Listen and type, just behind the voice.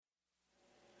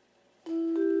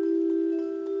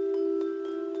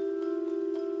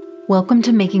Welcome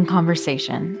to Making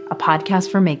Conversation, a podcast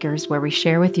for makers where we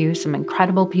share with you some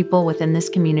incredible people within this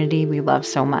community we love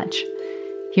so much.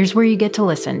 Here's where you get to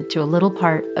listen to a little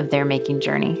part of their making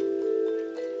journey.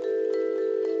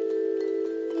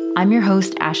 I'm your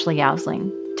host, Ashley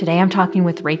Yausling. Today I'm talking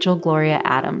with Rachel Gloria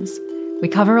Adams. We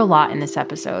cover a lot in this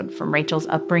episode, from Rachel's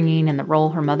upbringing and the role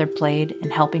her mother played in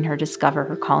helping her discover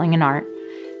her calling in art,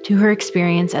 to her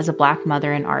experience as a Black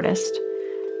mother and artist.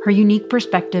 Her unique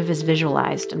perspective is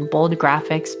visualized in bold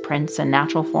graphics, prints, and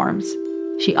natural forms.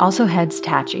 She also heads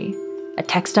Tachi, a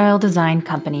textile design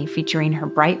company featuring her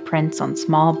bright prints on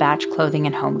small batch clothing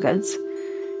and home goods.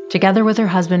 Together with her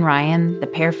husband Ryan, the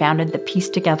pair founded the Piece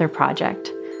Together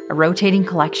Project, a rotating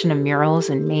collection of murals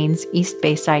in Maine's East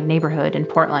Bayside neighborhood in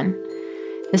Portland.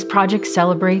 This project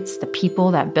celebrates the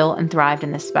people that built and thrived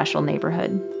in this special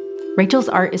neighborhood. Rachel's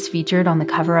art is featured on the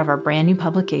cover of our brand new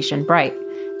publication, Bright,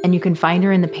 and you can find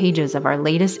her in the pages of our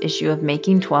latest issue of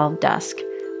Making 12 Dusk,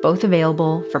 both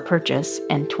available for purchase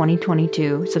and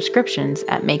 2022 subscriptions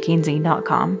at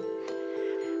makingzine.com.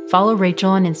 Follow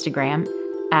Rachel on Instagram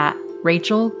at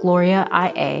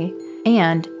RachelGloriaIA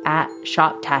and at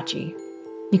ShopTachi.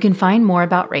 You can find more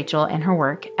about Rachel and her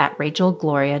work at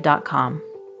rachelgloria.com.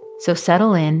 So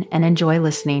settle in and enjoy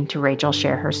listening to Rachel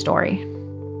share her story.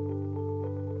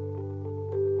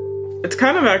 It's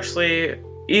kind of actually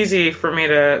easy for me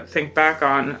to think back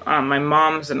on. My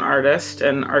mom's an artist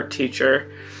and art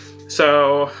teacher,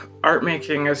 so art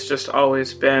making has just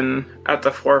always been at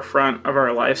the forefront of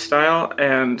our lifestyle.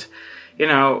 And you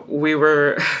know, we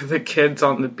were the kids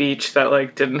on the beach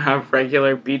that didn't have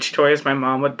regular beach toys. My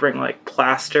mom would bring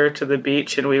plaster to the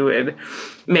beach, and we would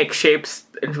make shapes,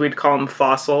 and we'd call them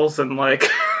fossils, and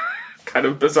kind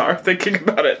of bizarre thinking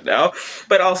about it now.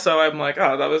 But also I'm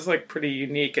oh, that was pretty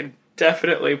unique and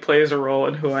definitely plays a role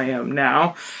in who I am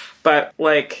now. But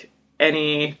like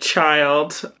any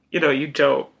child, you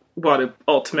don't want to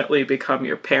ultimately become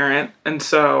your parent. And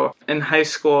so in high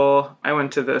school, I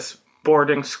went to this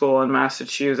boarding school in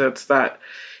Massachusetts that,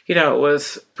 it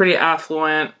was pretty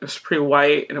affluent, it was pretty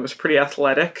white, and it was pretty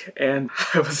athletic, and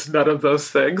I was none of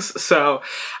those things. So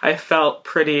I felt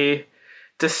pretty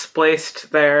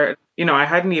displaced there. I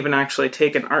hadn't even actually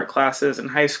taken art classes in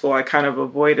high school. I kind of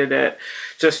avoided it,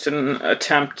 just in an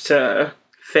attempt to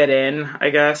fit in, I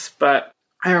guess. But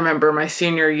I remember my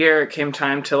senior year, it came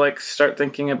time to start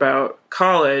thinking about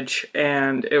college,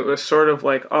 and it was sort of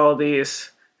all these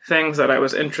things that I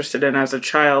was interested in as a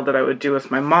child that I would do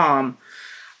with my mom,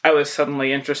 I was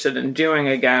suddenly interested in doing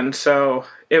again. So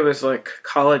it was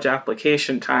college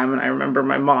application time, and I remember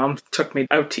my mom took me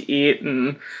out to eat,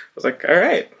 and I was all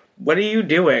right, what are you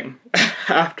doing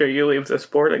after you leave this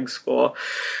boarding school?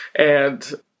 And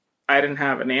I didn't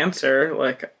have an answer,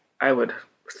 I would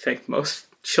think most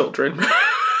children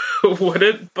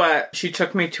wouldn't. But she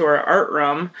took me to our art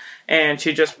room, and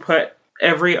she just put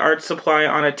every art supply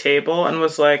on a table and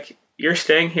was you're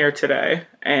staying here today,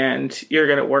 and you're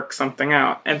going to work something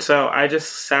out. And so I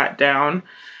just sat down,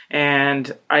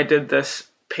 and I did this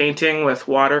painting with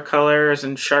watercolors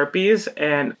and Sharpies,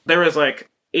 and there was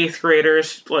 8th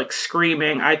graders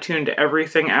screaming. I tuned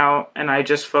everything out, and I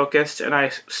just focused, and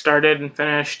I started and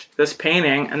finished this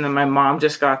painting. And then my mom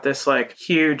just got this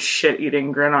huge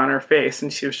shit-eating grin on her face,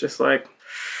 and she was just I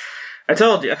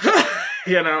told you.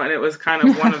 And it was kind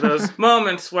of one of those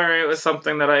moments where it was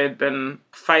something that I had been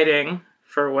fighting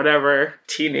for whatever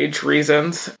teenage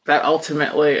reasons, that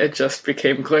ultimately it just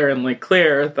became glaringly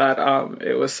clear that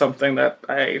it was something that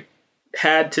I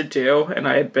had to do, and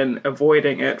I had been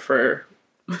avoiding it for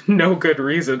no good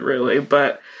reason, really.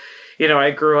 But,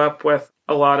 I grew up with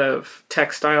a lot of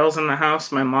textiles in the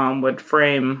house. My mom would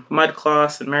frame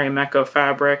mudcloths and Marimekko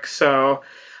fabric, so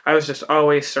I was just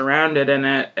always surrounded in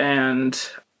it. And,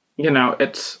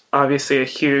 it's obviously a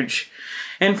huge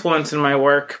influence in my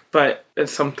work, but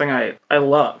it's something I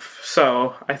love.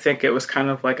 So I think it was kind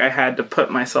of I had to put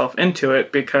myself into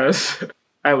it, because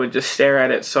I would just stare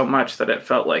at it so much that it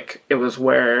felt like it was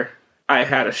where I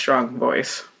had a strong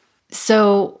voice.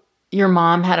 So your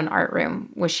mom had an art room.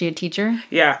 Was she a teacher?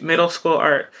 Yeah, middle school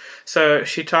art. So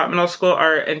she taught middle school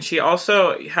art, and she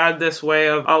also had this way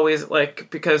of always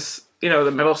because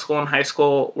the middle school and high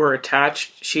school were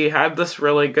attached, she had this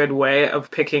really good way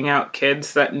of picking out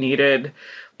kids that needed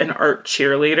an art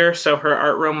cheerleader. So her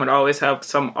art room would always have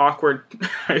some awkward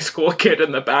high school kid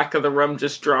in the back of the room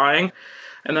just drawing.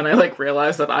 And then I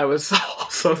realized that I was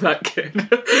also that kid.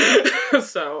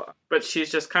 But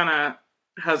she's just kind of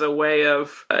has a way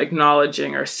of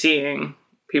acknowledging or seeing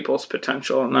people's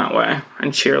potential in that way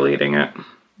and cheerleading it.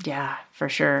 Yeah, for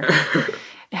sure.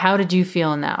 How did you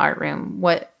feel in that art room?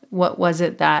 What was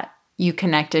it that you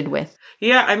connected with?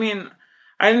 Yeah, I mean,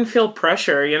 I didn't feel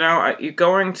pressure,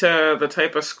 going to the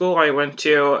type of school I went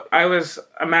to. I was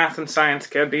a math and science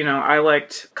kid, I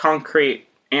liked concrete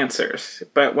answers.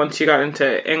 But once you got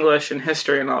into English and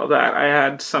history and all that, I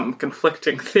had some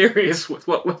conflicting theories with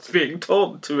what was being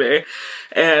told to me.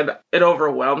 And it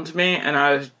overwhelmed me, and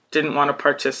I didn't want to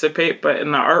participate. But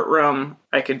in the art room,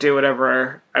 I could do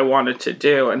whatever I wanted to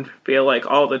do and feel like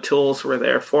all the tools were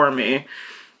there for me,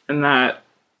 and that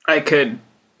I could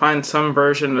find some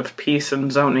version of peace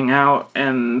and zoning out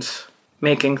and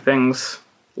making things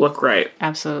look right.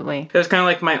 Absolutely. It was kind of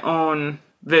like my own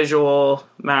visual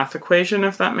math equation,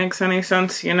 if that makes any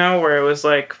sense, where it was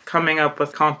like coming up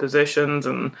with compositions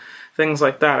and things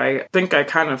like that. I think I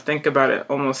kind of think about it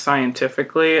almost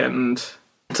scientifically, and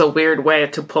it's a weird way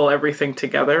to pull everything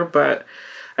together, but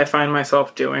I find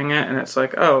myself doing it, and it's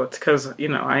like, oh, it's because,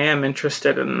 I am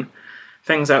interested in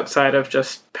things outside of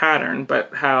just pattern,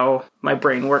 but how my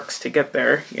brain works to get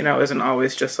there, isn't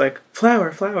always just like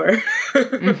flower.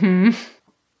 Mm-hmm.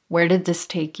 Where did this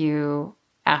take you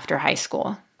after high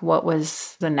school? What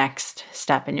was the next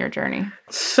step in your journey?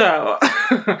 So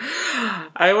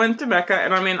I went to Mecca,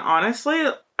 and honestly,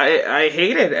 I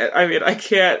hated it.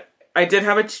 I did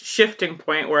have a shifting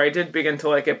point where I did begin to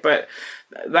like it, but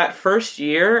that first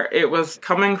year, it was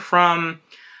coming from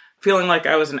feeling like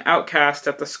I was an outcast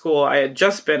at the school I had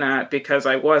just been at because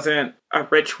I wasn't a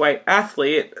rich white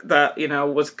athlete that,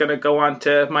 was going to go on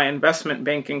to my investment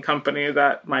banking company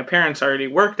that my parents already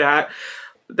worked at.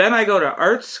 Then I go to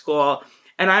art school,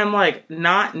 and I'm like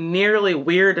not nearly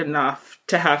weird enough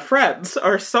to have friends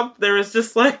or something. There was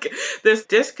just like this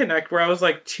disconnect where I was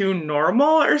like too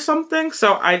normal or something.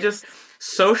 So I just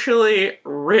socially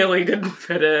really didn't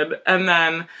fit in. And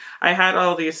then I had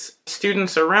all these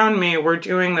students around me were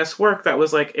doing this work that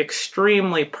was like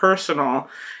extremely personal,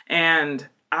 and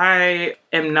I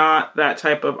am not that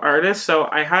type of artist. So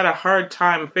I had a hard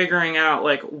time figuring out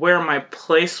like where my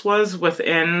place was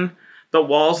within the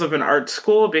walls of an art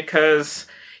school, because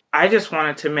I just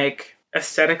wanted to make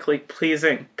aesthetically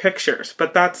pleasing pictures,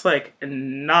 but that's like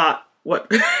not what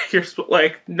you're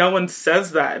like, no one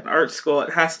says that in art school.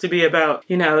 It has to be about,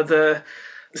 the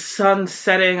sun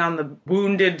setting on the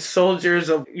wounded soldiers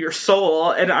of your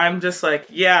soul. And I'm just like,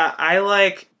 yeah, I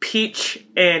like peach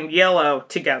and yellow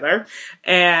together.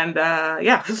 And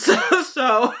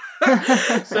so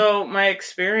my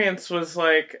experience was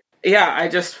like, yeah, I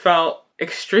just felt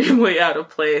extremely out of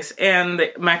place. And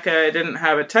Mecca didn't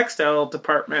have a textile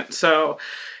department, so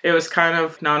it was kind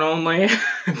of, not only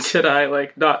did I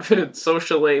like not fit in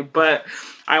socially, but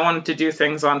I wanted to do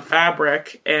things on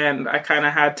fabric, and I kind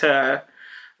of had to,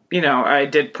 I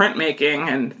did printmaking,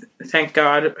 and thank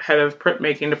God, head of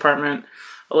printmaking department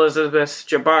Elizabeth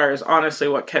Jabbar is honestly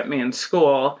what kept me in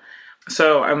school.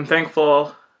 So I'm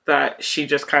thankful that she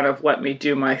just kind of let me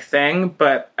do my thing,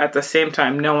 but at the same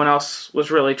time, no one else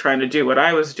was really trying to do what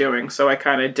I was doing, so I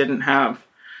kind of didn't have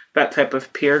that type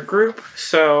of peer group.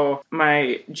 So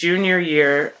my junior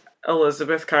year,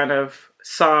 Elizabeth kind of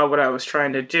saw what I was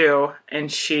trying to do,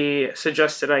 and she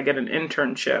suggested I get an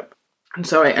internship. And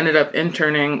so I ended up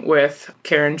interning with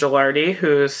Karen Gilardi,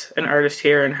 who's an artist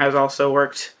here and has also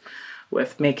worked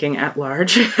with Making at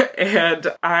Large.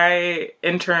 And I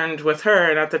interned with her,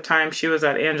 and at the time she was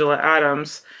at Angela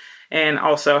Adams and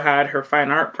also had her fine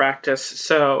art practice.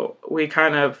 So we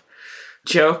kind of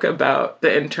joke about the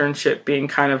internship being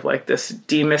kind of like this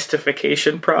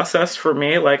demystification process for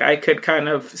me. Like I could kind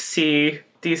of see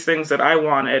these things that I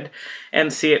wanted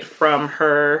and see it from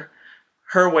her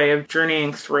way of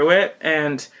journeying through it.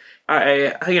 And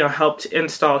I, helped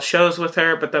install shows with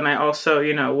her, but then I also,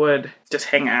 would just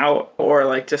hang out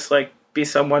or just be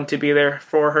someone to be there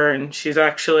for her. And she's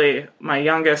actually my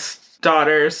youngest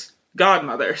daughter's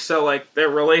godmother. So their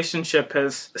relationship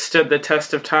has stood the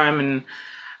test of time. And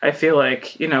I feel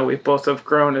like, we both have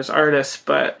grown as artists,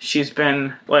 but she's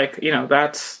been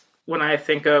that's when I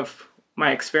think of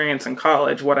my experience in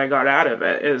college, what I got out of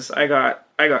it is I got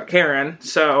Karen.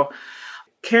 So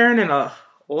Karen in a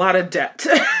lot of debt.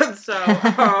 So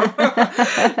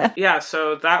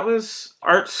so that was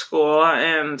art school,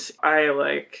 and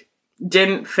I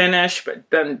didn't finish, but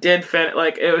then did finish.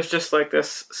 It was just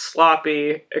this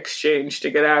sloppy exchange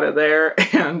to get out of there.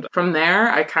 And from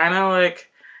there, I kind of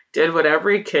did what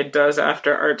every kid does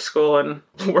after art school and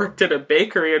worked at a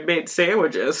bakery and made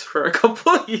sandwiches for a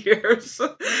couple of years.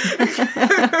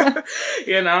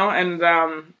 And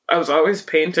I was always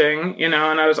painting, and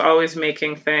I was always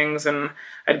making things, and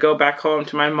I'd go back home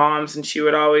to my mom's, and she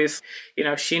would always,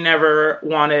 she never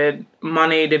wanted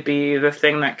money to be the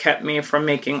thing that kept me from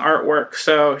making artwork.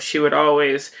 So she would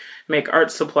always make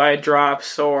art supply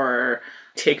drops or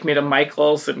take me to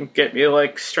Michael's and get me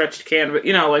like stretched canvas,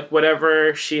 like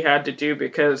whatever she had to do,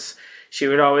 because she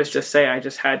would always just say I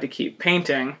just had to keep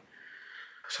painting.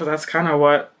 So that's kind of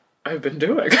what I've been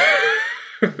doing.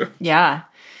 Yeah.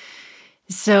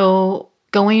 So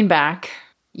going back,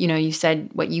 you said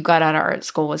what you got out of art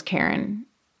school was Karen.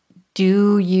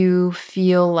 Do you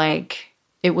feel like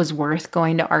it was worth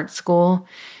going to art school?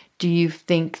 Do you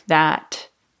think that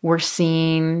we're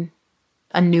seeing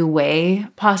a new way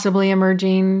possibly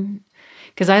emerging?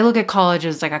 Because I look at college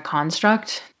as like a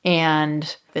construct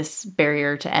and this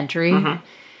barrier to entry. Mm-hmm.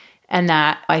 And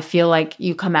that I feel like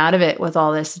you come out of it with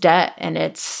all this debt, and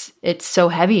it's so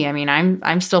heavy. I mean,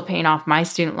 I'm still paying off my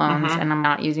student loans, mm-hmm. and I'm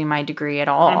not using my degree at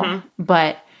all. Mm-hmm.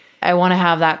 But I want to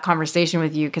have that conversation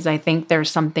with you because I think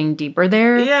there's something deeper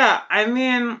there. Yeah, I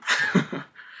mean,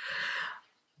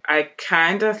 I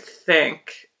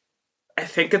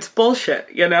think it's bullshit,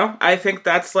 I think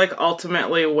that's like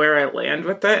ultimately where I land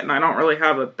with it, and I don't really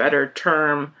have a better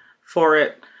term for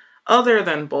it other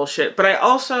than bullshit. But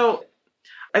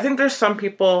I think there's some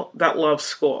people that love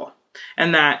school,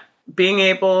 and that being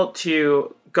able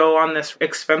to go on this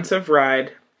expensive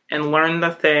ride and learn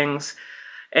the things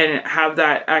and have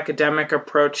that academic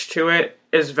approach to it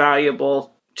is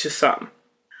valuable to some.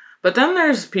 But then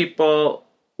there's people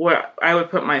where I would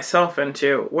put myself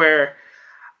into, where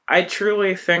I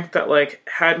truly think that, like,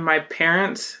 had my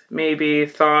parents maybe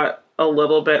thought a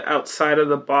little bit outside of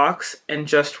the box and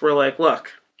just were like,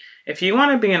 look, if you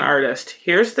want to be an artist,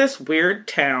 here's this weird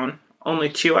town only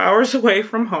 2 hours away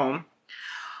from home.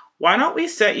 Why don't we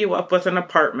set you up with an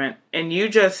apartment and you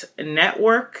just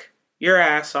network your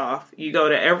ass off? You go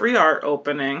to every art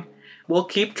opening. We'll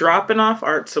keep dropping off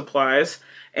art supplies,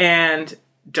 and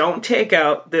don't take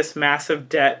out this massive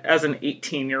debt as an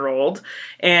 18-year-old.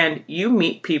 And you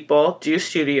meet people, do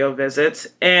studio visits,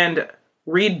 and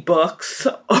read books,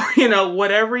 or,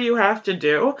 whatever you have to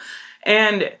do,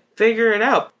 and figure it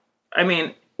out. I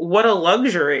mean, what a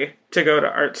luxury to go to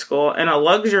art school, and a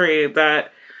luxury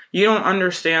that you don't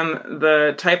understand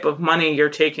the type of money you're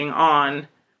taking on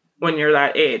when you're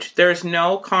that age. There's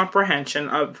no comprehension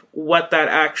of what that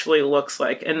actually looks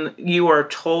like. And you are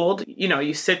told,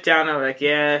 you sit down and like,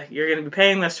 yeah, you're going to be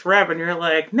paying this forever. And you're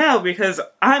like, no, because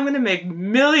I'm going to make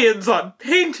millions on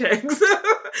paintings.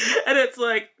 And it's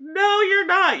like, no, you're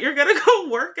not. You're going to go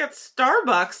work at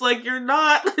Starbucks. Like, you're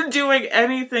not doing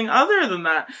anything other than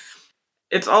that.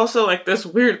 It's also like this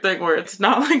weird thing where it's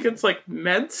not like it's like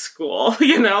med school,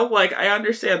 Like, I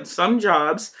understand some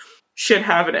jobs should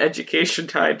have an education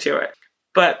tied to it.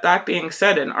 But that being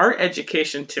said, an art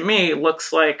education to me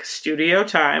looks like studio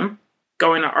time,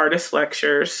 going to artist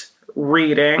lectures,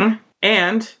 reading,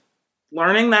 and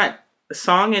learning that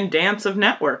song and dance of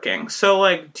networking. So,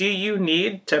 like, do you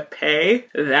need to pay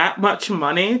that much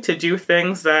money to do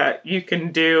things that you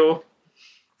can do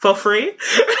for free?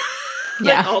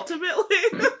 Yeah. Ultimately.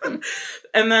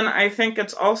 And then I think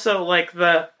it's also like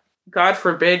God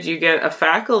forbid you get a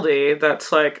faculty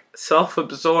that's like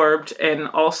self-absorbed and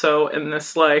also in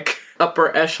this like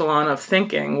upper echelon of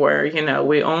thinking where,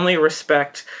 we only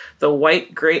respect the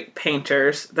white great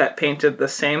painters that painted the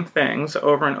same things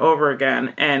over and over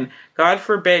again. And God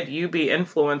forbid you be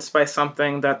influenced by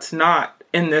something that's not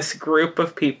in this group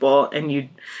of people, and you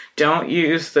don't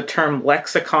use the term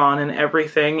lexicon in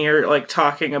everything you're like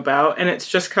talking about. And it's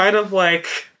just kind of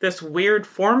like this weird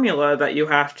formula that you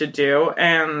have to do.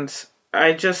 And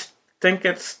I just think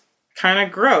it's kind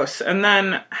of gross. And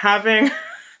then having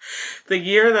the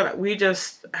year that we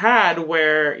just had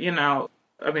where,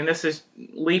 this is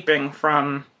leaping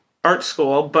from art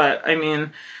school, but I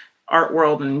mean, art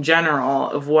world in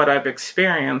general of what I've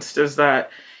experienced is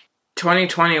that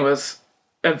 2020 was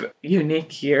a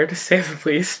unique year, to say the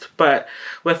least, but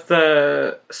with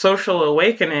the social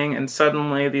awakening and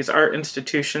suddenly these art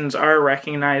institutions are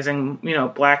recognizing,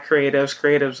 Black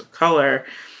creatives of color,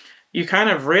 you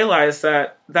kind of realize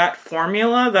that that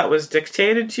formula that was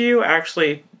dictated to you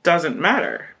actually doesn't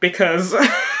matter, because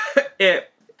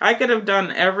I could have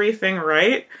done everything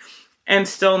right and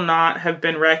still not have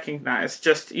been recognized,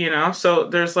 so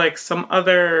there's like some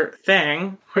other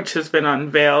thing which has been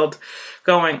unveiled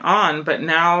going on. But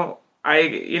now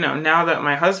now that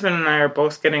my husband and I are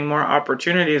both getting more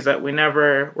opportunities that we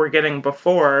never were getting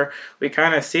before, we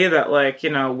kind of see that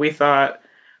we thought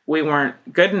we weren't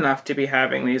good enough to be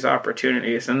having these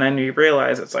opportunities. And then you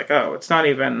realize it's like, oh, it's not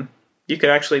even, you could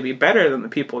actually be better than the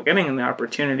people getting the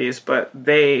opportunities, but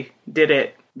they did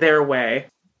it their way,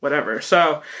 whatever.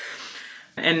 So,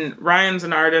 and Ryan's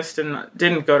an artist and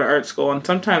didn't go to art school, and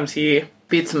sometimes he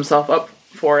beats himself up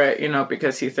for it,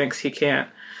 because he thinks he can't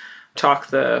talk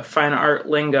the fine art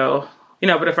lingo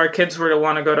but if our kids were to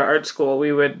want to go to art school,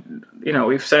 we would,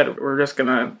 we've said we're just going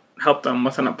to help them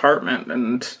with an apartment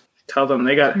and tell them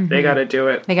they got to do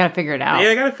it. They got to figure it out. Yeah,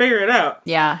 they got to figure it out.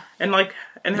 Yeah. And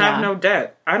have no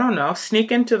debt. I don't know.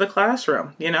 Sneak into the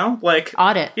classroom,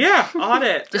 audit. Yeah,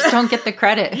 audit. Just don't get the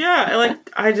credit. Yeah,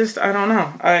 I don't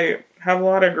know. I have a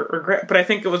lot of regret, but I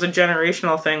think it was a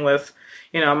generational thing with,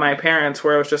 my parents,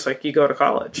 where it was just like, you go to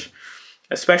college,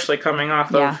 especially coming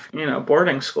off of,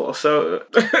 boarding school. So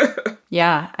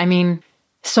yeah, I mean,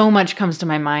 so much comes to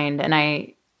my mind, and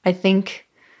I think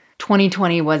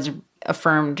 2020 was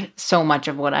affirmed so much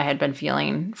of what I had been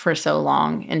feeling for so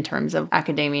long in terms of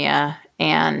academia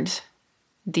and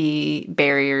the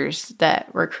barriers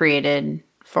that were created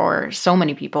for so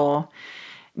many people,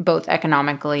 both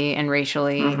economically and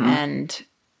racially, and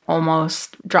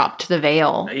almost dropped the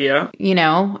veil. Yeah.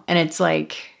 And it's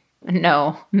like,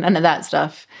 no, none of that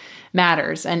stuff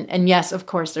matters. And yes, of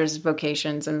course, there's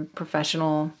vocations and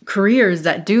professional careers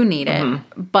that do need it,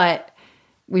 but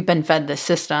we've been fed the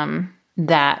system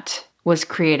that was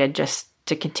created just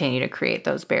to continue to create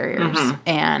those barriers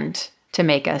and to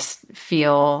make us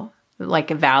feel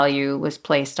like a value was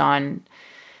placed on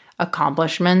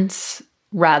accomplishments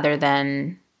rather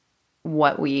than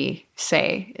what we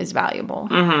say is valuable.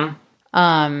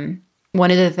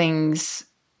 One of the things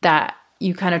that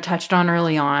you kind of touched on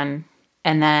early on,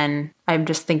 and then I'm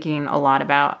just thinking a lot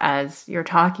about as you're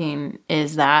talking,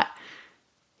 is that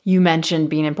you mentioned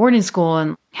being in boarding school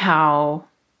and how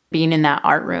being in that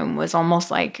art room was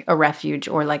almost like a refuge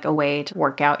or like a way to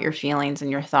work out your feelings and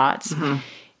your thoughts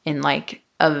in like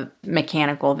a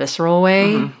mechanical, visceral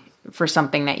way for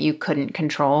something that you couldn't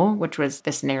control, which was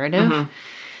this narrative.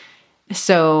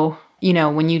 So,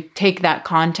 when you take that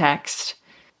context,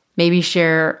 maybe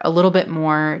share a little bit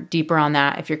more deeper on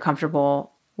that if you're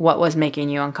comfortable, what was making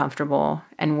you uncomfortable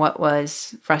and what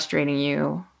was frustrating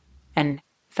you, and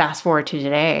fast forward to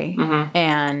today.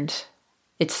 And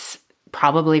it's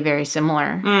probably very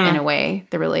similar in a way,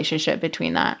 the relationship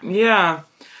between that. Yeah.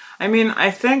 I mean,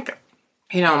 I think,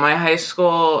 my high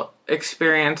school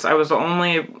experience, I was the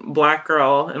only Black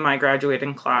girl in my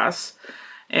graduating class.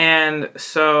 And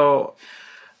so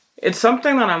it's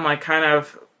something that I'm like kind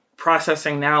of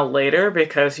processing now later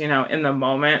because, in the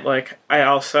moment, like I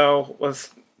also was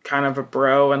kind of a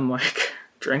bro and like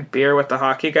drink beer with the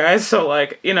hockey guys. So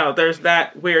like, there's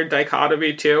that weird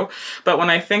dichotomy too. But when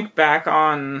I think back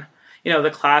on,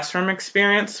 the classroom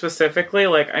experience specifically,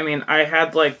 like, I mean, I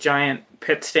had like giant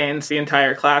pit stains the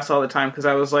entire class all the time because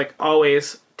I was like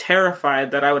always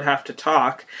terrified that I would have to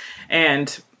talk.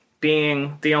 And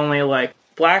being the only like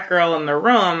Black girl in the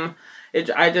room,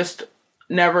 I just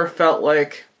never felt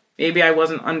like maybe I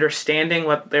wasn't understanding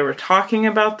what they were talking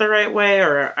about the right way,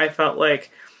 or I felt like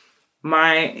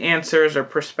my answers or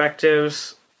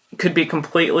perspectives could be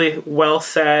completely well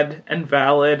said and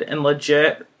valid and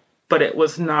legit, but it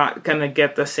was not going to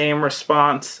get the same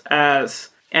response as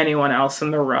anyone else in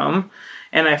the room.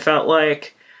 And I felt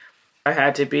like I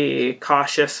had to be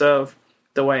cautious of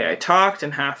the way I talked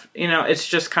and it's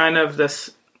just kind of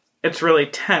this, it's really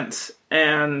tense.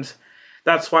 And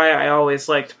that's why I always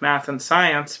liked math and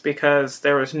science, because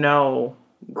there was no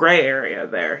gray area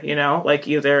there, like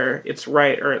either it's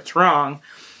right or it's wrong.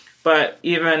 But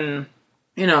even,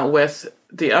 with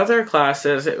the other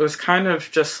classes, it was kind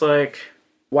of just like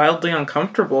wildly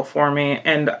uncomfortable for me.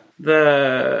 And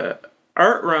the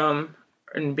art room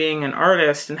and being an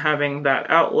artist and having that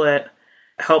outlet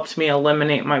helped me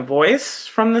eliminate my voice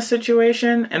from the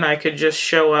situation, and I could just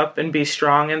show up and be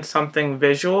strong in something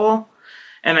visual.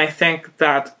 And I think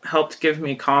that helped give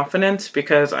me confidence,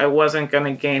 because I wasn't going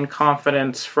to gain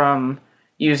confidence from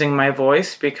using my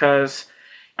voice, because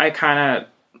I kind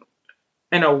of,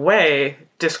 in a way,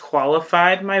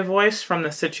 disqualified my voice from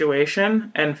the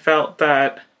situation and felt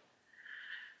that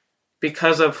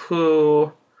because of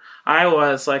who I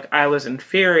was, like I was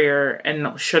inferior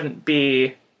and shouldn't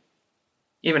be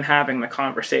even having the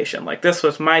conversation. Like this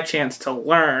was my chance to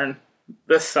learn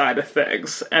this side of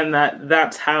things, and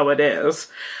that's how it is.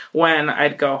 When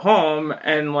I'd go home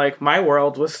and like my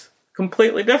world was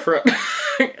completely different.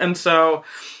 And so,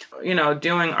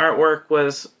 doing artwork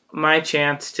was my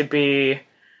chance to be,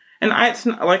 and it's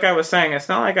not, like I was saying, it's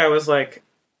not like I was like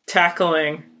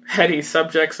tackling heady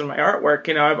subjects in my artwork.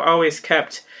 I've always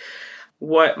kept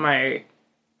what my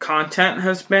content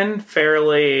has been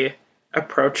fairly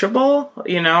approachable.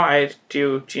 I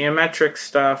do geometric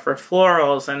stuff or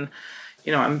florals, and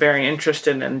I'm very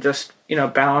interested in just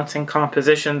balancing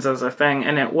compositions as a thing.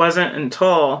 And it wasn't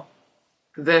until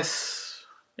this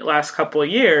last couple of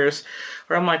years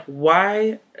where I'm like,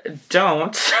 why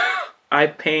don't I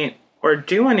paint or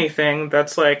do anything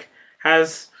that's like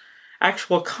has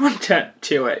actual content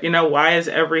to it? Why is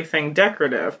everything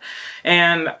decorative?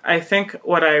 And I think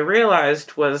what I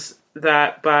realized was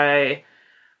that by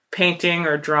painting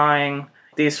or drawing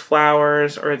these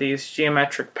flowers or these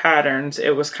geometric patterns,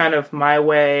 it was kind of my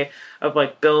way of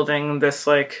like building this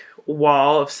like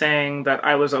wall of saying that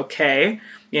I was okay,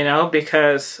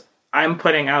 because I'm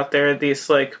putting out there these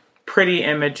like pretty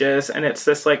images and it's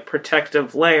this like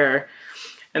protective layer.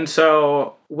 And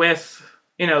so with,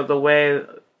 the way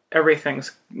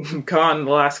everything's gone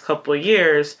the last couple of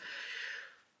years,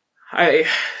 I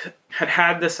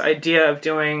had this idea of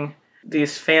doing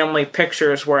these family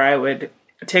pictures where I would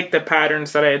take the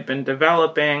patterns that I had been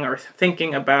developing or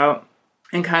thinking about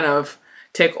and kind of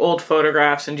take old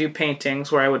photographs and do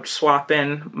paintings where I would swap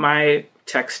in my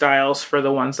textiles for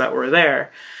the ones that were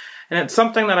there. And it's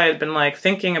something that I had been like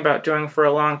thinking about doing for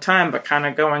a long time, but kind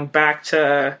of going back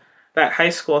to that high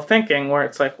school thinking where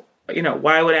it's like,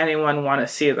 why would anyone want to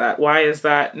see that? Why is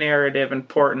that narrative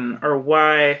important? Or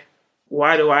why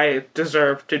do I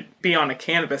deserve to be on a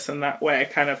canvas in that way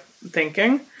kind of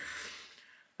thinking?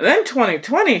 And then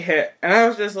 2020 hit, and I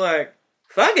was just like,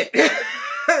 fuck it.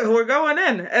 We're going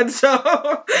in. And so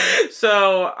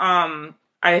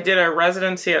I did a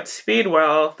residency at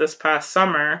Speedwell this past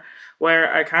summer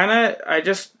where I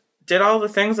just did all the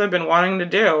things I've been wanting to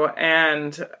do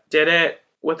and did it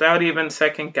without even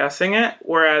second guessing it.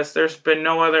 Whereas there's been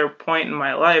no other point in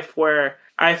my life where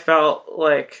I felt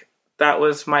like that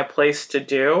was my place to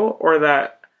do or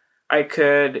that I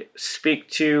could speak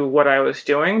to what I was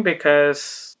doing,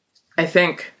 because I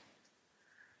think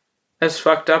as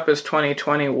fucked up as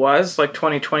 2020 was, like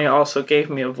 2020 also gave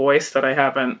me a voice that I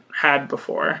haven't had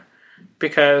before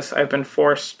because I've been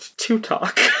forced to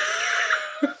talk.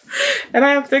 And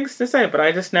I have things to say, but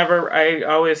I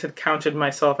always had counted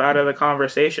myself out of the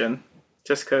conversation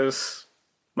just because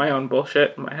my own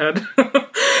bullshit in my head.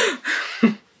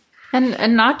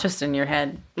 And not just in your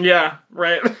head. Yeah,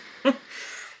 right.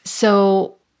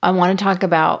 So I want to talk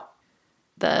about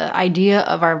the idea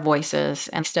of our voices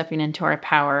and stepping into our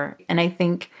power. And I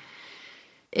think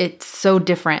it's so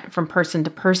different from person to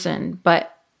person,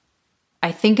 but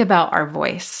I think about our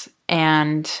voice,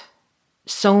 and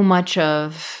so much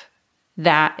of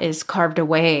that is carved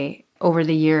away over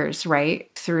the years,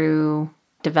 right? Through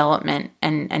development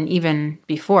and even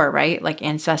before, right? Like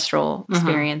ancestral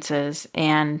experiences.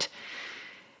 And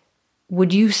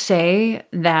would you say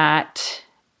that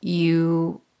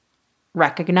you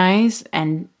recognize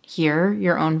and hear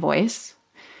your own voice?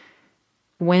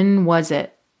 When was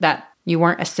it that you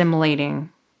weren't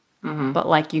assimilating, but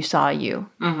like you saw you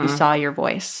saw your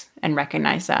voice and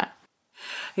recognized that?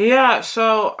 Yeah,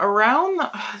 so around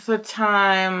the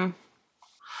time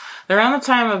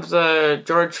of the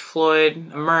George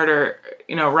Floyd murder,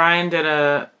 Ryan did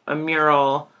a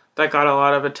mural that got a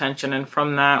lot of attention, and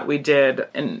from that we did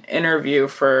an interview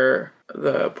for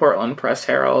the Portland Press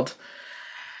Herald.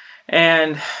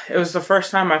 And it was the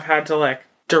first time I've had to like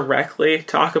directly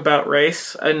talk about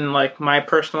race and like my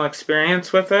personal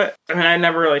experience with it. I mean, I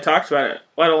never really talked about it,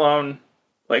 let alone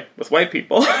like with white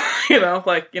people,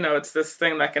 it's this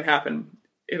thing that can happen,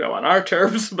 on our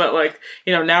terms, but like,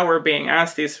 now we're being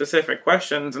asked these specific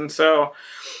questions. And so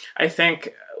I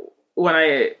think when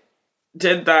I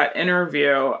did that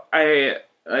interview, I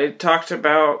talked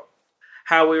about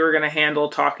how we were going to handle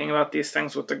talking about these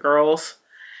things with the girls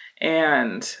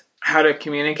and how to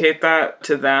communicate that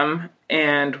to them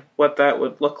and what that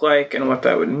would look like and what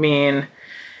that would mean.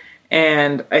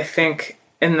 And I think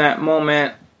in that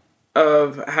moment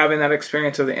of having that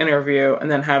experience of the interview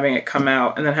and then having it come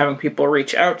out and then having people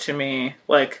reach out to me,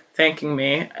 like thanking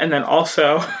me, and then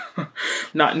also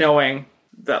not knowing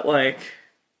that, like,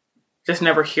 just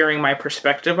never hearing my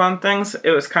perspective on things,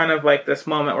 it was kind of like this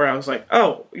moment where I was like,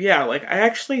 oh, yeah, like, I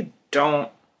actually don't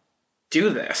do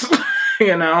this,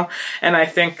 And I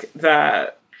think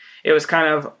that it was kind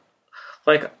of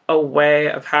like a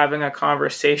way of having a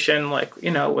conversation, like,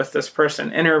 with this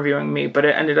person interviewing me, but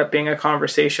it ended up being a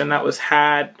conversation that was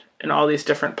had in all these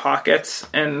different pockets.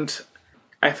 And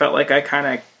I felt like I kind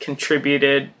of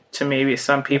contributed to maybe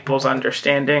some people's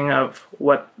understanding of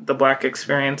what the Black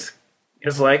experience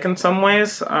is like in some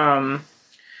ways. I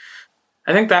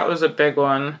think that was a big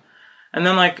one. And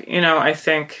then, like, I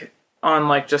think on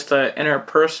like just a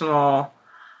interpersonal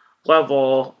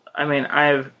level, I mean,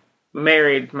 I've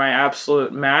married my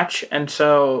absolute match, and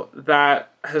so that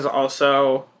has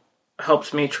also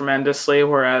helped me tremendously,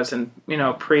 whereas in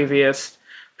previous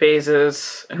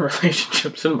phases and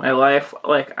relationships in my life,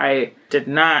 like, I did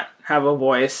not have a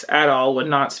voice at all, would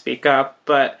not speak up,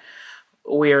 but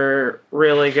we're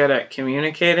really good at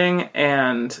communicating,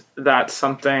 and that's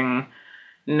something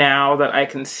now that I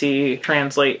can see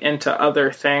translate into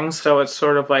other things. So it's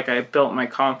sort of like I built my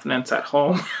confidence at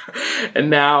home and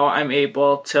now I'm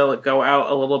able to go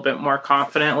out a little bit more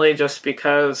confidently just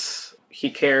because he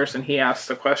cares and he asks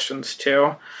the questions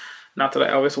too. Not that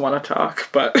I always want to talk,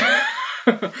 but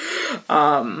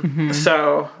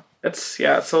so it's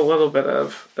a little bit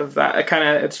of that.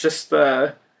 It's just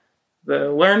the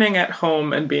learning at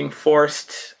home and being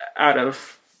forced out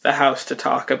of the house to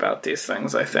talk about these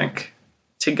things, I think,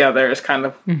 together is kind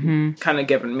of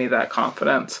given me that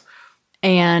confidence.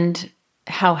 And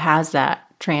how has that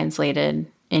translated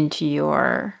into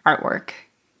your artwork?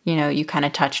 You know, you kind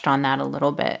of touched on that a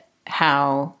little bit,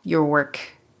 how your work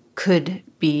could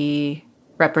be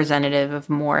representative of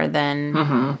more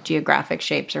than geographic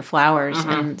shapes or flowers.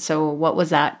 And so what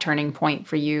was that turning point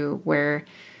for you where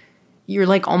you're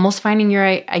like almost finding your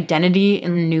identity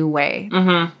in a new way?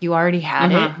 You already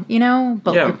had it, you know,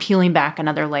 but you're peeling back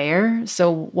another layer.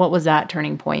 So what was that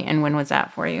turning point and when was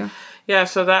that for you? Yeah,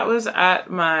 so that was at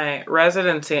my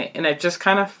residency and it just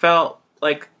kind of felt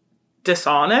like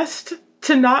dishonest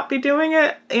to not be doing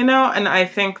it, you know? And I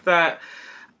think that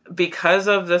because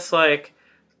of this, like,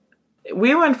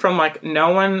 we went from like no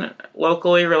one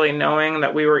locally really knowing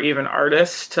that we were even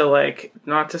artists to like,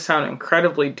 not to sound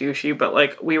incredibly douchey, but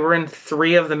like we were in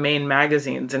 3 of the main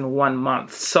magazines in 1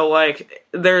 month. So like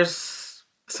there's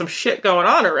some shit going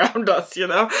on around us, you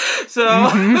know? So,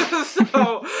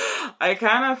 so I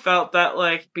kind of felt that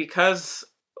like, because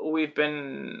we've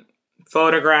been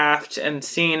photographed and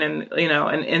seen and, you know,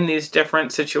 and in these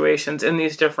different situations, in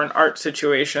these different art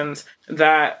situations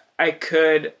that I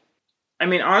could, I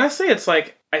mean, honestly, it's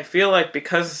like, I feel like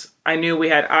because I knew we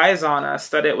had eyes on us,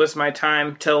 that it was my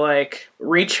time to like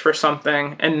reach for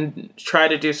something and try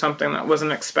to do something that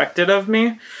wasn't expected of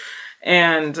me.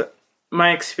 And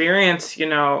my experience, you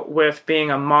know, with being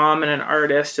a mom and an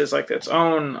artist is like its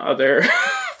own other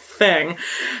thing.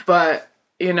 But,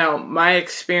 you know, my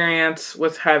experience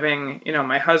with having, you know,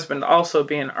 my husband also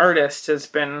be an artist has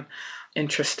been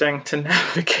interesting to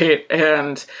navigate.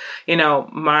 And, you know,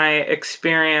 my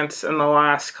experience in the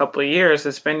last couple of years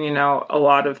has been, you know, a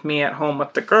lot of me at home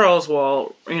with the girls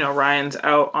while, you know, Ryan's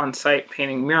out on site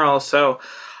painting murals. So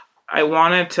I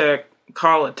wanted to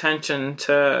call attention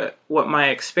to what my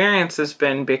experience has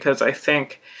been, because I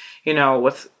think, you know,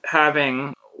 with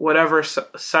having whatever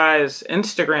size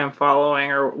Instagram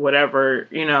following or whatever,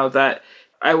 you know, that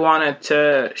I wanted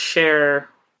to share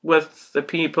with the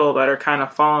people that are kind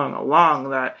of following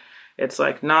along, that it's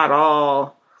like not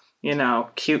all, you know,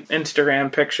 cute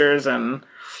Instagram pictures, and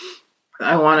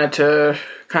I wanted to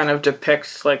kind of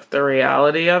depict like the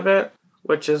reality of it,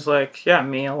 which is like, yeah,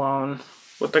 me alone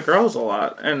with the girls a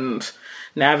lot and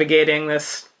navigating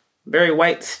this very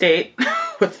white state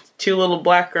with 2 little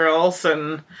black girls,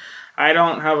 and I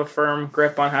don't have a firm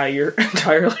grip on how you're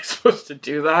entirely supposed to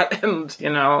do that, and,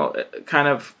 you know, kind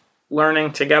of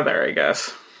learning together, I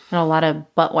guess. And a lot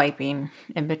of butt wiping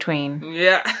in between.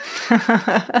 Yeah.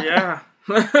 Yeah.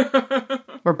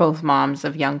 We're both moms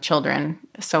of young children,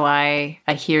 so I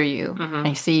hear you.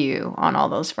 I see you on all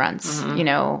those fronts. You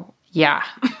know, yeah.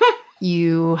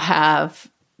 You have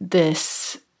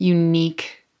this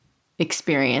unique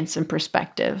experience and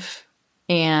perspective,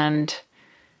 and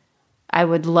I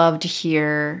would love to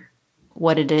hear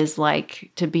what it is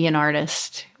like to be an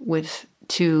artist with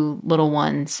 2 little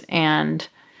ones and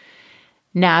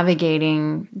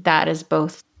navigating that as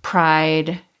both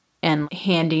pride and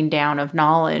handing down of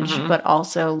knowledge, but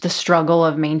also the struggle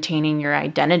of maintaining your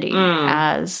identity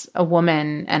as a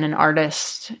woman and an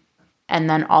artist, and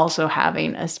then also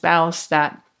having a spouse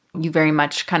that you very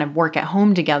much kind of work at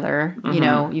home together. You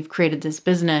know, you've created this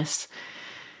business.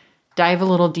 Dive a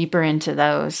little deeper into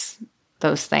those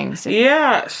things.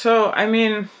 Yeah. So, I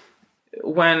mean,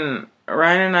 when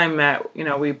Ryan and I met, you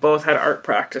know, we both had art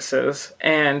practices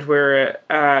and we're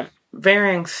at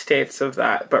varying states of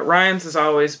that. But Ryan's has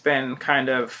always been kind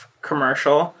of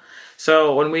commercial.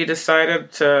 So when we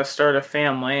decided to start a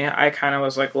family, I kind of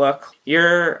was like, look,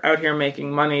 you're out here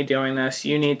making money doing this.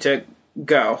 You need to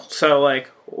go. So like,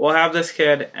 we'll have this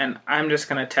kid and I'm just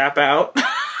going to tap out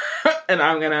and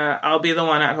I'll be the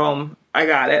one at home. I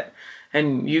got it.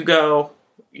 And you go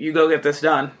get this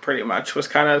done, pretty much, was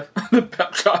kind of the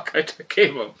pep talk I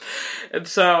gave him. And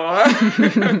so,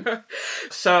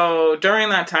 so during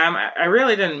that time, I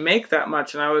really didn't make that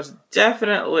much. And I was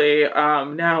definitely,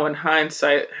 now in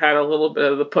hindsight, had a little bit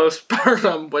of the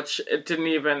postpartum, which it didn't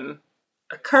even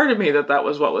occur to me that that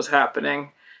was what was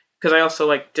happening. Because I also,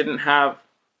 like, didn't have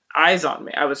eyes on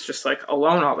me. I was just, like,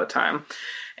 alone all the time.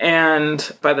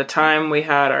 And by the time we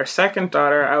had our second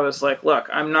daughter, I was like, look,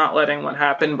 I'm not letting what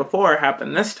happened before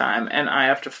happen this time. And I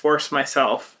have to force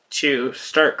myself to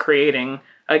start creating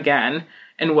again,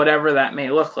 and whatever that may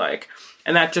look like.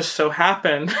 And that just so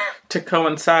happened to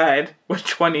coincide with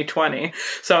 2020.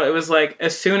 So it was like,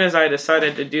 as soon as I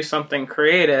decided to do something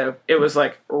creative, it was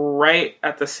like right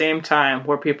at the same time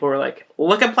where people were like,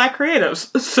 look at Black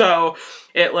creatives. So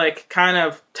it like kind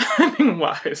of timing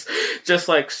wise, just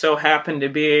like so happened to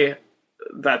be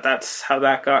that that's how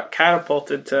that got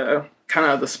catapulted to kind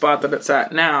of the spot that it's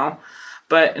at now.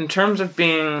 But in terms of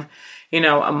being,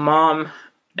 a mom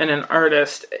and an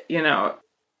artist,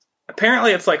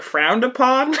 apparently it's like frowned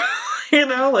upon,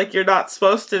 like you're not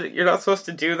supposed to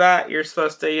do that. You're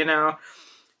supposed to,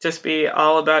 just be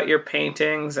all about your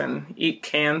paintings and eat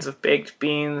cans of baked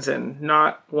beans and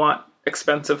not want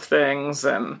expensive things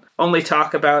and only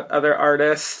talk about other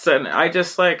artists. And I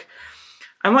just like,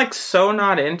 I'm like so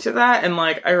not into that. And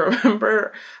like, I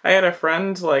remember I had a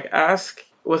friend like ask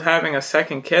with having a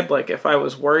second kid, like if I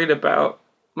was worried about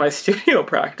my studio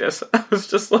practice. I was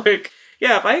just like,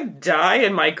 yeah, if I die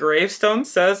and my gravestone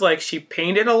says like she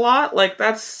painted a lot, like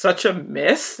that's such a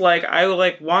miss. Like I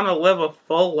like want to live a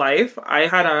full life. I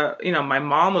had my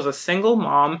mom was a single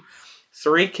mom,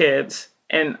 3 kids,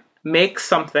 and make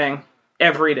something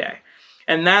every day.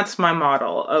 And that's my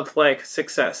model of like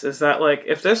success, is that like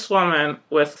if this woman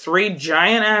with 3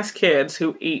 giant ass kids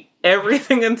who eat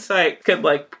everything in sight could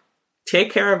like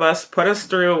take care of us, put us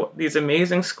through these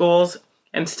amazing schools,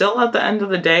 and still at the end of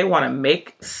the day want to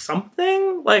make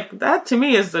something, like that to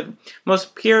me is the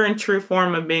most pure and true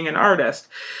form of being an artist.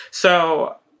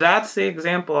 So that's the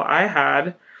example I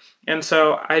had. And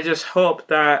so I just hope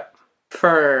that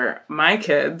for my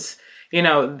kids,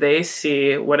 they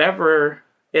see whatever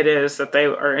it is that they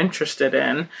are interested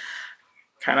in.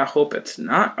 Kind of hope it's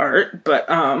not art, but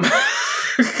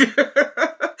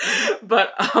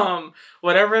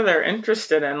whatever they're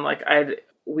interested in, like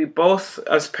we both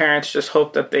as parents just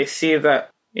hope that they see that,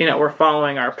 we're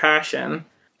following our passion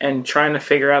and trying to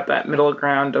figure out that middle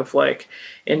ground of like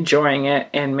enjoying it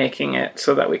and making it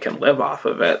so that we can live off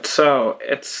of it. So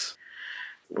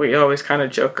we always kind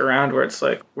of joke around where it's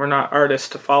like, we're not artists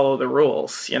to follow the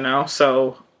rules,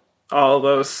 So all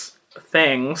those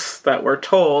things that we're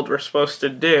told we're supposed to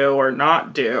do or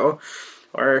not do,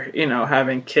 or,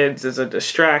 having kids as a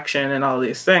distraction and all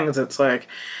these things, it's like,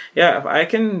 yeah, if I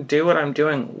can do what I'm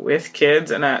doing with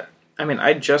kids, and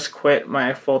I just quit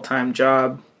my full-time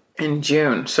job in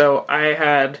June. So I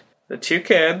had the 2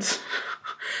 kids,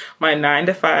 my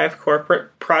 9-to-5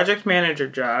 corporate project manager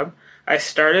job. I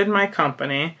started my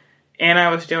company and I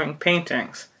was doing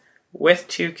paintings with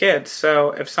 2 kids.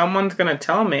 So if someone's going to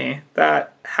tell me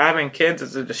that having kids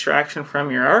is a distraction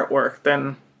from your artwork,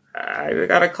 then I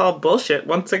gotta call bullshit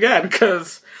once again,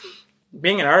 because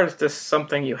being an artist is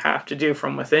something you have to do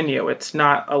from within you. It's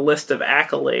not a list of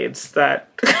accolades that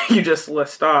you just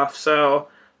list off. So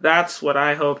that's what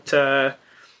I hope to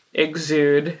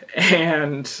exude.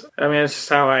 And it's just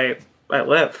how I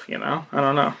live, I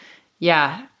don't know.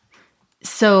 Yeah.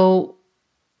 So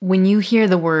when you hear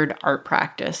the word art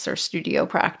practice or studio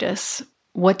practice,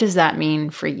 what does that mean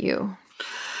for you?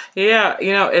 Yeah,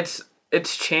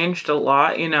 it's changed a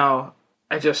lot.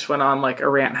 I just went on like a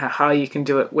rant how you can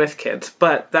do it with kids.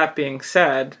 But that being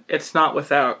said, it's not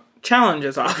without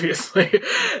challenges, obviously.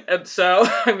 And so,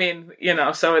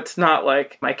 so it's not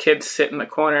like my kids sit in the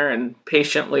corner and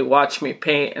patiently watch me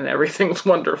paint and everything's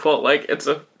wonderful. Like it's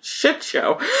a shit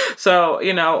show. So,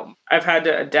 I've had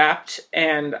to adapt,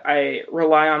 and I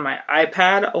rely on my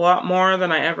iPad a lot more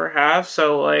than I ever have.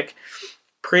 So like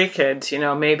pre-kids,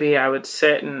 maybe I would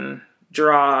sit and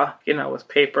draw, with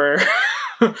paper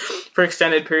for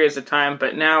extended periods of time.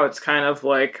 But now it's kind of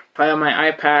like, if I have my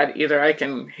iPad, either I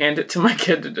can hand it to my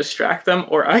kid to distract them,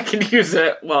 or I can use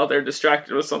it while they're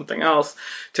distracted with something else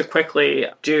to quickly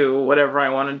do whatever I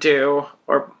want to do,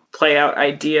 or play out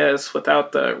ideas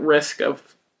without the risk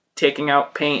of taking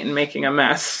out paint and making a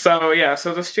mess. So yeah,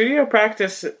 so the studio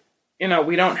practice,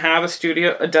 we don't have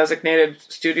a designated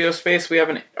studio space. We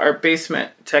have our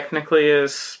basement technically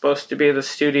is supposed to be the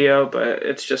studio, but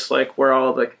it's just like where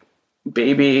all the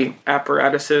baby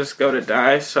apparatuses go to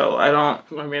die. So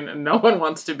no one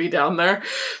wants to be down there.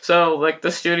 So like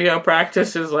the studio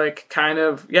practice is like kind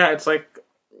of, it's like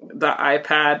the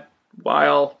iPad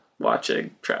while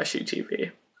watching trashy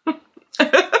TV.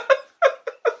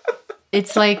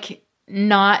 It's like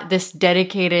not this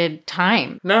dedicated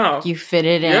time. No. You fit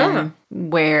it in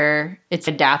where it's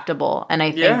adaptable. And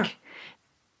I think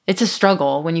it's a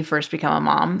struggle when you first become a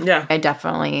mom. Yeah. I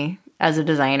definitely, as a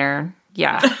designer,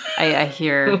 I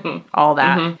hear all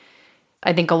that. Mm-hmm.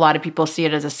 I think a lot of people see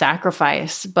it as a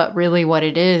sacrifice, but really what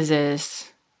it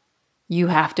is you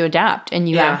have to adapt and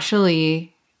you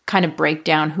actually kind of break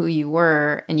down who you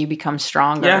were and you become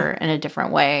stronger in a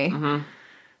different way. Mm-hmm.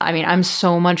 I mean, I'm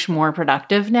so much more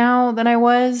productive now than I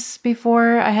was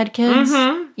before I had kids,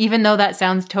 even though that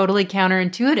sounds totally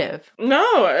counterintuitive.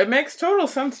 No, it makes total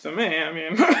sense to me. I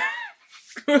mean,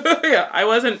 I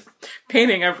wasn't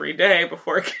painting every day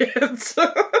before kids.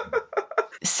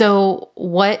 So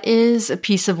what is a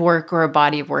piece of work or a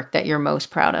body of work that you're most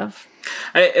proud of?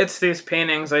 It's these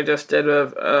paintings I just did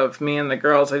of me and the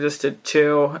girls. I just did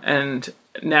 2, and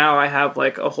now I have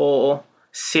like a whole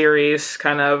series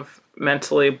kind of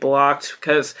mentally blocked,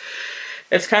 because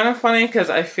it's kind of funny because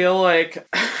I feel like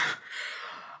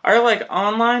our like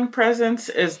online presence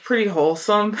is pretty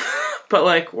wholesome, but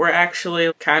like we're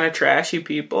actually kind of trashy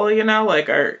people, you know, like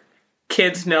our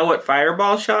kids know what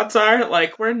fireball shots are.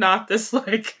 Like we're not this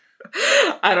like,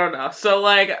 I don't know. So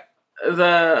like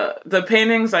the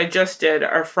paintings I just did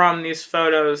are from these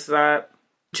photos that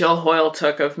Jill Hoyle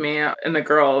took of me and the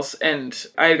girls, and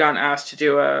I had gotten asked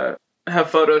to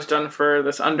have photos done for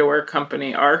this underwear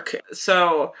company, ARC.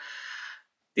 So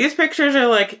these pictures are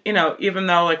like, you know, even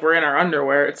though like we're in our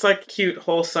underwear, it's like cute,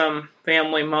 wholesome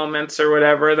family moments or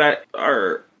whatever that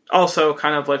are also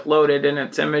kind of like loaded in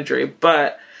its imagery.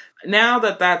 But now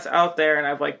that that's out there and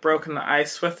I've like broken the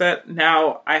ice with it,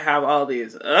 now I have all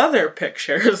these other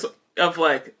pictures of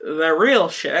like the real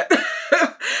shit.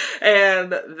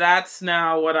 And that's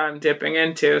now what I'm dipping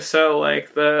into. So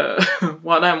like the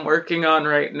what I'm working on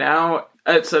right now,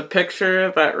 it's a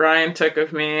picture that Ryan took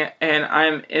of me, and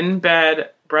I'm in bed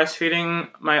breastfeeding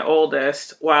my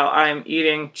oldest while I'm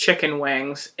eating chicken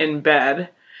wings in bed.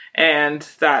 And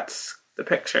that's the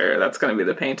picture. That's going to be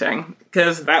the painting.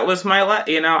 Because that was my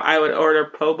I would order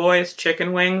po' boys,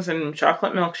 chicken wings, and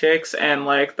chocolate milkshakes, and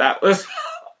like that was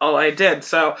all I did.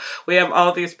 So we have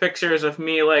all these pictures of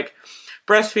me like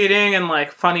breastfeeding in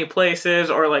like funny places,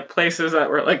 or like places that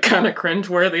were like kind of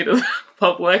cringeworthy to the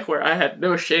public where I had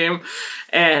no shame.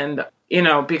 And, you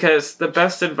know, because the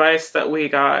best advice that we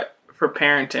got for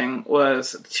parenting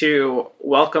was to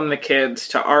welcome the kids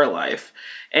to our life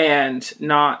and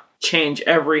not change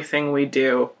everything we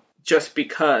do just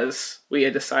because we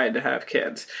had decided to have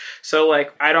kids. So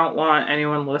like, I don't want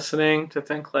anyone listening to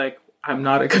think like I'm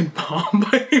not a good mom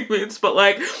by any means, but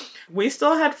like, we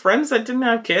still had friends that didn't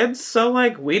have kids, so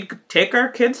like we'd take our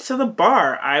kids to the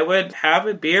bar. I would have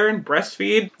a beer and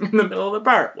breastfeed in the middle of the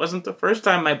bar. It wasn't the first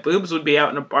time my boobs would be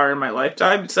out in a bar in my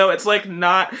lifetime, so it's like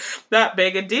not that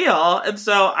big a deal. And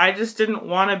so I just didn't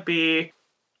want to be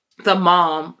the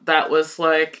mom that was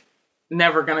like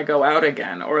never gonna go out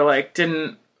again, or like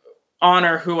didn't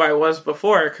honor who I was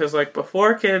before, because like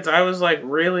before kids I was like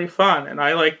really fun, and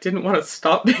I like didn't want to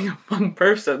stop being a fun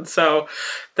person. So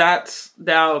that's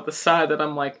now the side that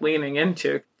I'm like leaning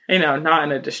into, you know, not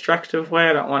in a destructive way.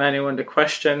 I don't want anyone to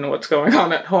question what's going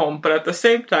on at home, but at the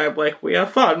same time, like, we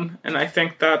have fun, and I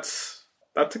think that's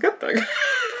a good thing.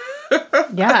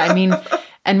 Yeah, I mean,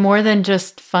 and more than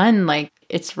just fun, like,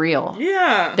 it's real.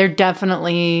 Yeah. They're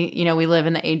definitely, you know, we live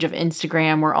in the age of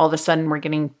Instagram where all of a sudden we're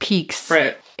getting peeks,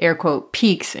 right, air quote,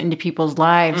 peeks into people's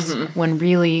lives, when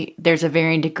really there's a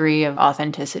varying degree of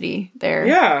authenticity there.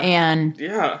 Yeah. And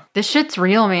this shit's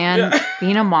real, man. Yeah.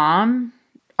 Being a mom,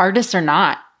 artists or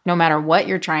not, no matter what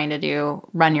you're trying to do,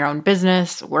 run your own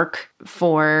business, work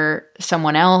for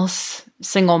someone else,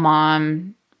 single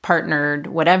mom, partnered,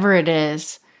 whatever it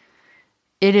is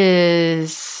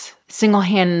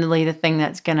single-handedly the thing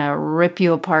that's going to rip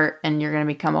you apart, and you're going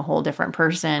to become a whole different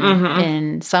person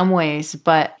in some ways,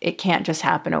 but it can't just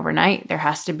happen overnight. There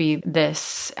has to be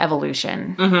this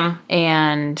evolution.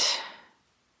 And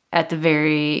at the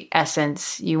very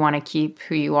essence, you want to keep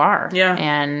who you are. Yeah.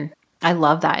 And I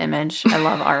love that image. I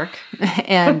love ARC.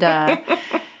 And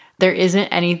there isn't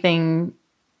anything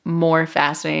more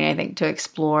fascinating, I think, to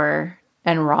explore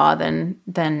and raw than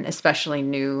especially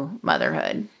new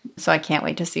motherhood. So I can't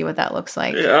wait to see what that looks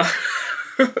like. Yeah.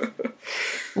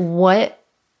 What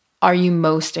are you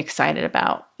most excited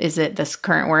about? Is it this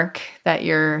current work that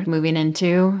you're moving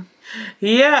into?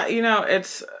 Yeah, you know,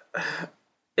 it's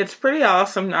pretty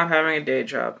awesome not having a day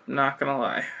job, I'm not gonna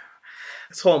lie.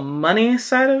 This whole money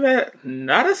side of it,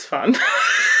 not as fun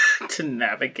to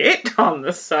navigate on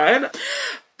this side.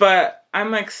 But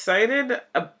I'm excited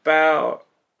about,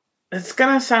 it's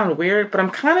going to sound weird, but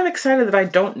I'm kind of excited that I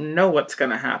don't know what's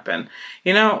going to happen.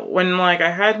 You know, when like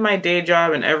I had my day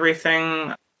job and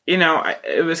everything, you know,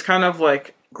 it was kind of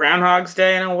like Groundhog's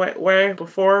Day in a way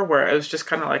before, where it was just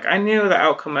kind of like I knew the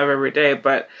outcome of every day.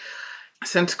 But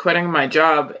since quitting my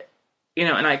job, you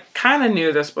know, and I kind of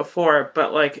knew this before,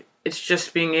 but like it's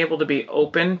just being able to be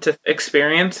open to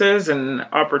experiences and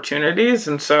opportunities.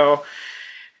 And so,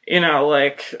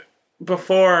 like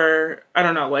before, I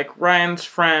don't know, like Ryan's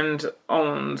friend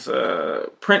owns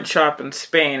a print shop in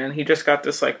Spain, and he just got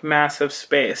this like massive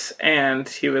space, and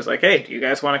he was like, hey, do you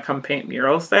guys want to come paint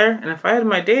murals there? And if I had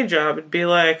my day job, it'd be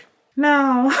like,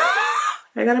 no,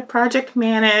 I got to project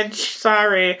manage,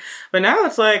 sorry. But now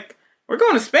it's like, we're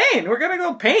going to Spain, we're going to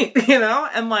go paint,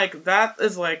 and like that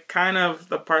is like kind of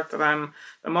the part that I'm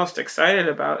the most excited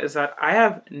about, is that I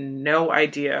have no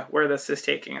idea where this is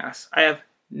taking us. I have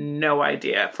no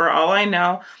idea. For all I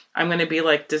know, I'm going to be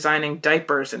like designing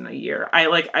diapers in a year.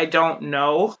 I don't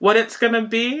know what it's going to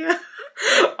be.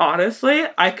 Honestly,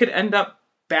 I could end up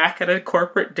back at a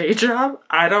corporate day job.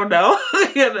 I don't know,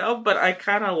 but I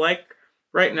kind of like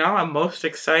right now, I'm most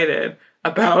excited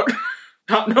about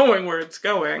not knowing where it's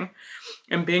going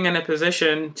and being in a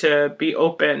position to be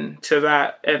open to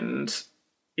that and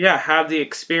have the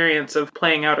experience of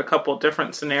playing out a couple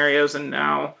different scenarios. And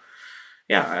now,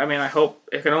 I hope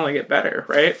it can only get better,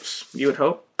 right? You would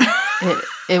hope.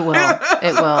 It will.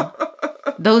 It will.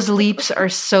 Those leaps are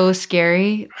so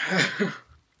scary.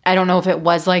 I don't know if it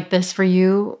was like this for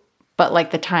you, but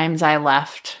like the times I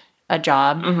left a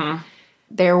job,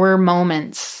 there were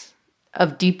moments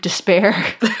of deep despair,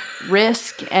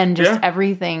 risk, and just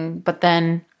everything. But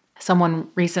then someone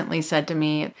recently said to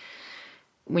me,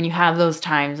 when you have those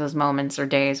times, those moments or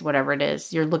days, whatever it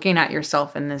is, you're looking at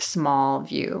yourself in this small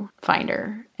view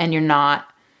finder and you're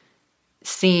not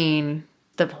seeing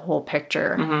the whole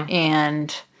picture.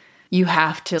 And you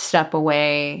have to step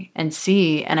away and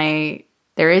see. And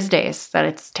there is days that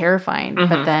it's terrifying,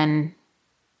 but then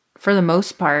for the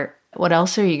most part, what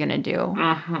else are you going to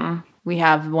do? We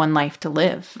have one life to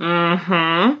live.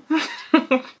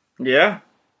 Yeah,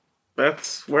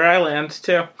 that's where I land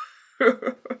too.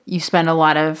 You spend a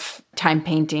lot of time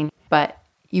painting, but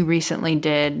you recently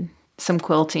did some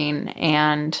quilting,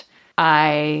 and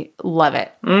I love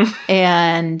it.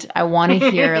 And I want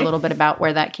to hear a little bit about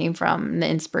where that came from, the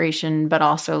inspiration, but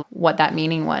also what that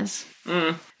meaning was.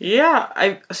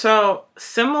 Yeah, so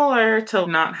similar to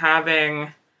not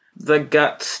having the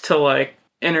guts to like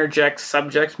interject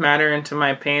subject matter into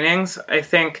my paintings, I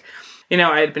think,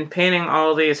 I had been painting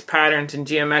all these patterns and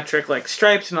geometric like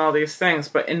stripes and all these things,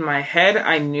 but in my head,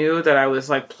 I knew that I was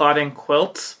like plotting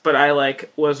quilts, but I like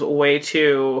was way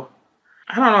too,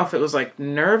 I don't know if it was like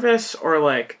nervous or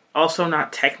like also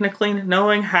not technically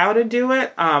knowing how to do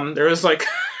it. There was like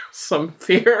some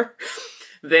fear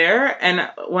there. And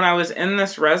when I was in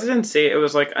this residency, it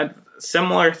was like a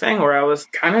similar thing where I was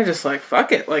kind of just like,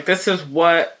 fuck it. Like, this is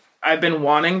what I've been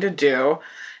wanting to do.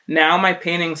 Now my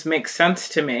paintings make sense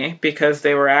to me because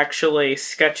they were actually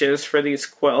sketches for these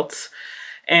quilts.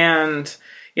 And,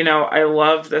 I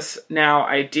love this now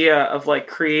idea of like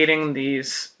creating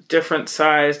these different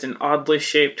sized and oddly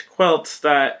shaped quilts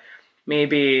that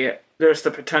maybe there's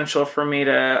the potential for me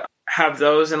to have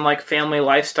those in like family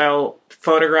lifestyle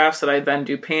photographs that I then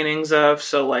do paintings of.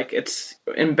 So like it's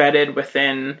embedded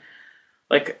within,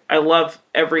 like, I love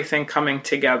everything coming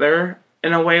together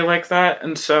in a way like that.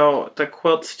 And so the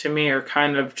quilts to me are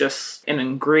kind of just an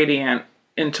ingredient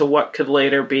into what could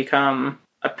later become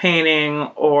a painting,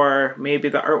 or maybe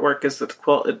the artwork is the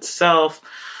quilt itself.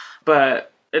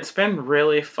 But it's been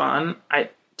really fun. I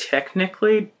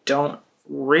technically don't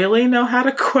really know how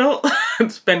to quilt.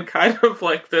 It's been kind of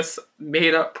like this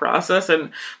made up process.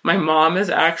 And my mom is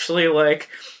actually like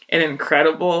an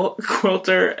incredible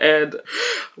quilter. And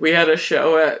we had a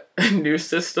show at New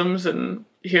Systems and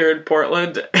here in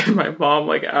Portland, and my mom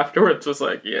like afterwards was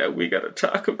like, yeah, we gotta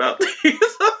talk about these.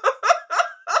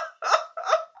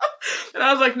 And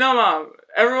I was like, no, Mom,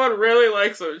 everyone really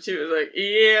likes them. And she was like,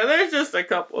 yeah, there's just a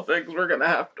couple of things we're gonna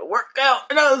have to work out.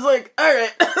 And I was like, all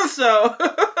right.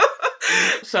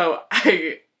 So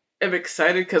I am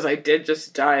excited because I did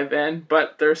just dive in,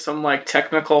 but there's some like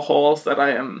technical holes that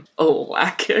I am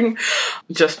lacking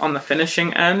just on the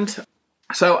finishing end.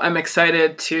 So I'm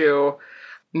excited to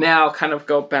now kind of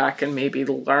go back and maybe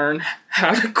learn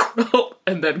how to quilt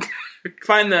and then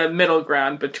find the middle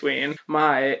ground between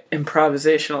my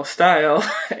improvisational style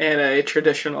and a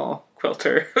traditional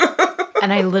quilter.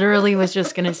 And I literally was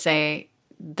just going to say,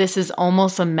 this is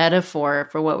almost a metaphor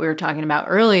for what we were talking about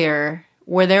earlier,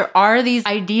 where there are these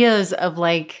ideas of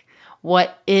like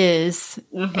what is,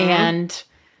 and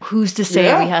who's to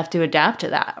say we have to adapt to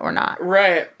that or not?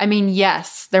 Right. I mean,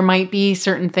 yes, there might be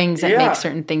certain things that make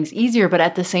certain things easier, but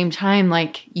at the same time,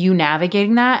 like you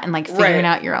navigating that and like figuring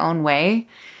out your own way.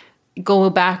 Go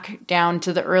back down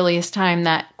to the earliest time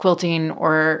that quilting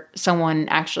or someone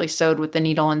actually sewed with the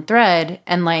needle and thread,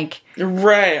 and like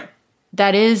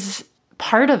that is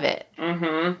part of it.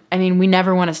 Mm-hmm. I mean, we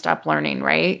never want to stop learning,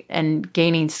 right? And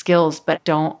gaining skills, but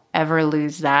don't ever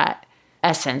lose that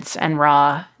essence and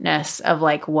rawness of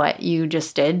like what you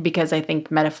just did, because I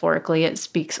think metaphorically it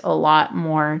speaks a lot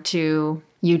more to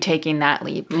you taking that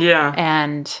leap. Yeah.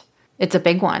 And it's a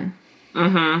big one.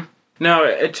 Mm-hmm. No,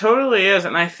 it totally is.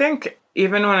 And I think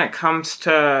even when it comes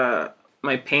to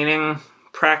my painting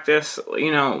practice,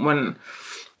 you know, when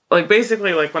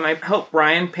I help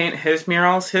Ryan paint his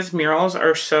murals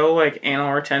are so like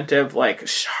anal retentive, like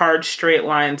hard straight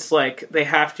lines, like they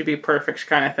have to be perfect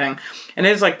kind of thing. And it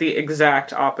is like the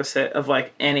exact opposite of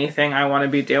like anything I want to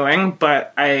be doing,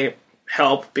 but I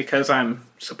help because I'm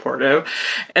supportive.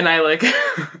 And I like,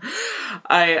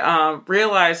 I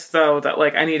realized though that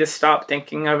like I need to stop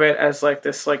thinking of it as like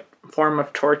this like form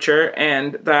of torture,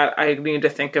 and that I need to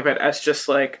think of it as just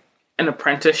like an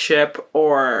apprenticeship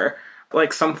or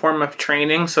like some form of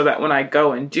training, so that when I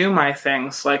go and do my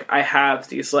things, like I have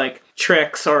these like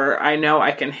tricks, or I know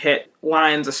I can hit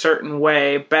lines a certain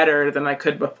way better than I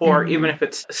could before, even if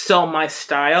it's still my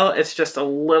style, it's just a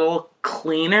little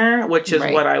cleaner, which is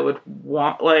what I would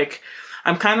want. Like,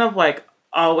 I'm kind of like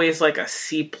always like a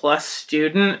C+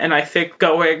 student, and I think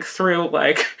going through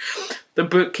like the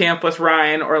boot camp with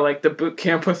Ryan or like the boot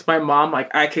camp with my mom,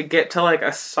 like I could get to like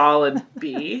a solid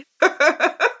B.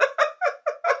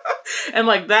 And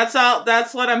like that's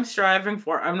what I'm striving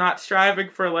for. I'm not striving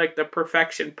for like the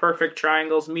perfect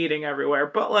triangles meeting everywhere,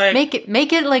 but like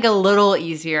make it like a little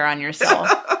easier on yourself.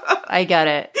 I get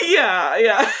it.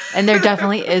 Yeah. And there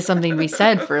definitely is something to be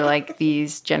said for like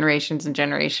these generations and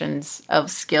generations of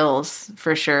skills,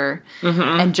 for sure. Mm-hmm.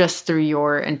 And just through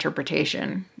your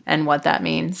interpretation and what that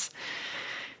means.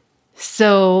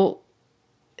 So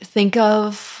think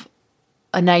of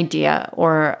an idea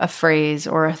or a phrase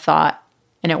or a thought,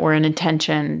 or an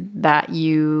intention that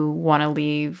you want to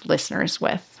leave listeners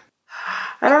with.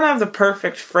 I don't have the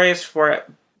perfect phrase for it,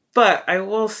 but I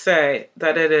will say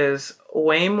that it is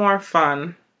way more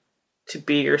fun to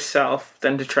be yourself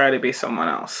than to try to be someone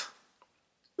else.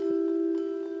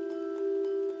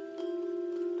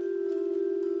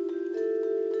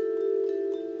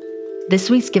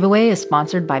 This week's giveaway is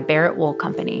sponsored by Barrett Wool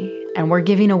Company, and we're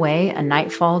giving away a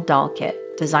Nightfall doll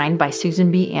kit designed by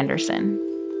Susan B. Anderson.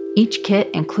 Each kit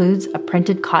includes a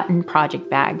printed cotton project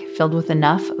bag filled with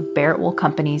enough of Barrett Wool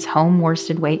Company's home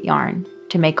worsted weight yarn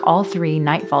to make all 3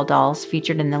 Nightfall dolls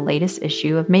featured in the latest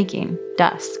issue of Making,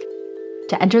 Dusk.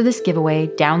 To enter this giveaway,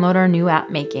 download our new app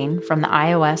Making from the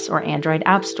iOS or Android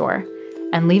App Store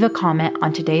and leave a comment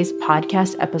on today's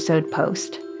podcast episode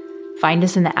post. Find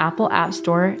us in the Apple App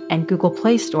Store and Google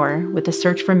Play Store with a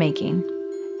search for Making.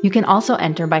 You can also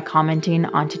enter by commenting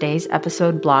on today's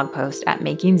episode blog post at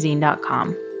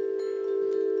makingzine.com.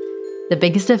 The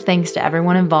biggest of thanks to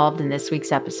everyone involved in this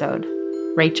week's episode: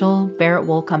 Rachel, Barrett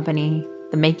Wool Company,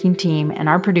 the Making team, and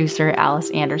our producer,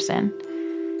 Alice Anderson.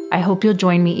 I hope you'll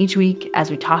join me each week as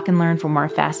we talk and learn from more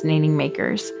fascinating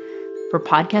makers. For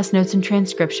podcast notes and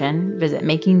transcription, visit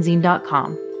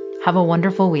makingzine.com. Have a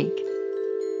wonderful week.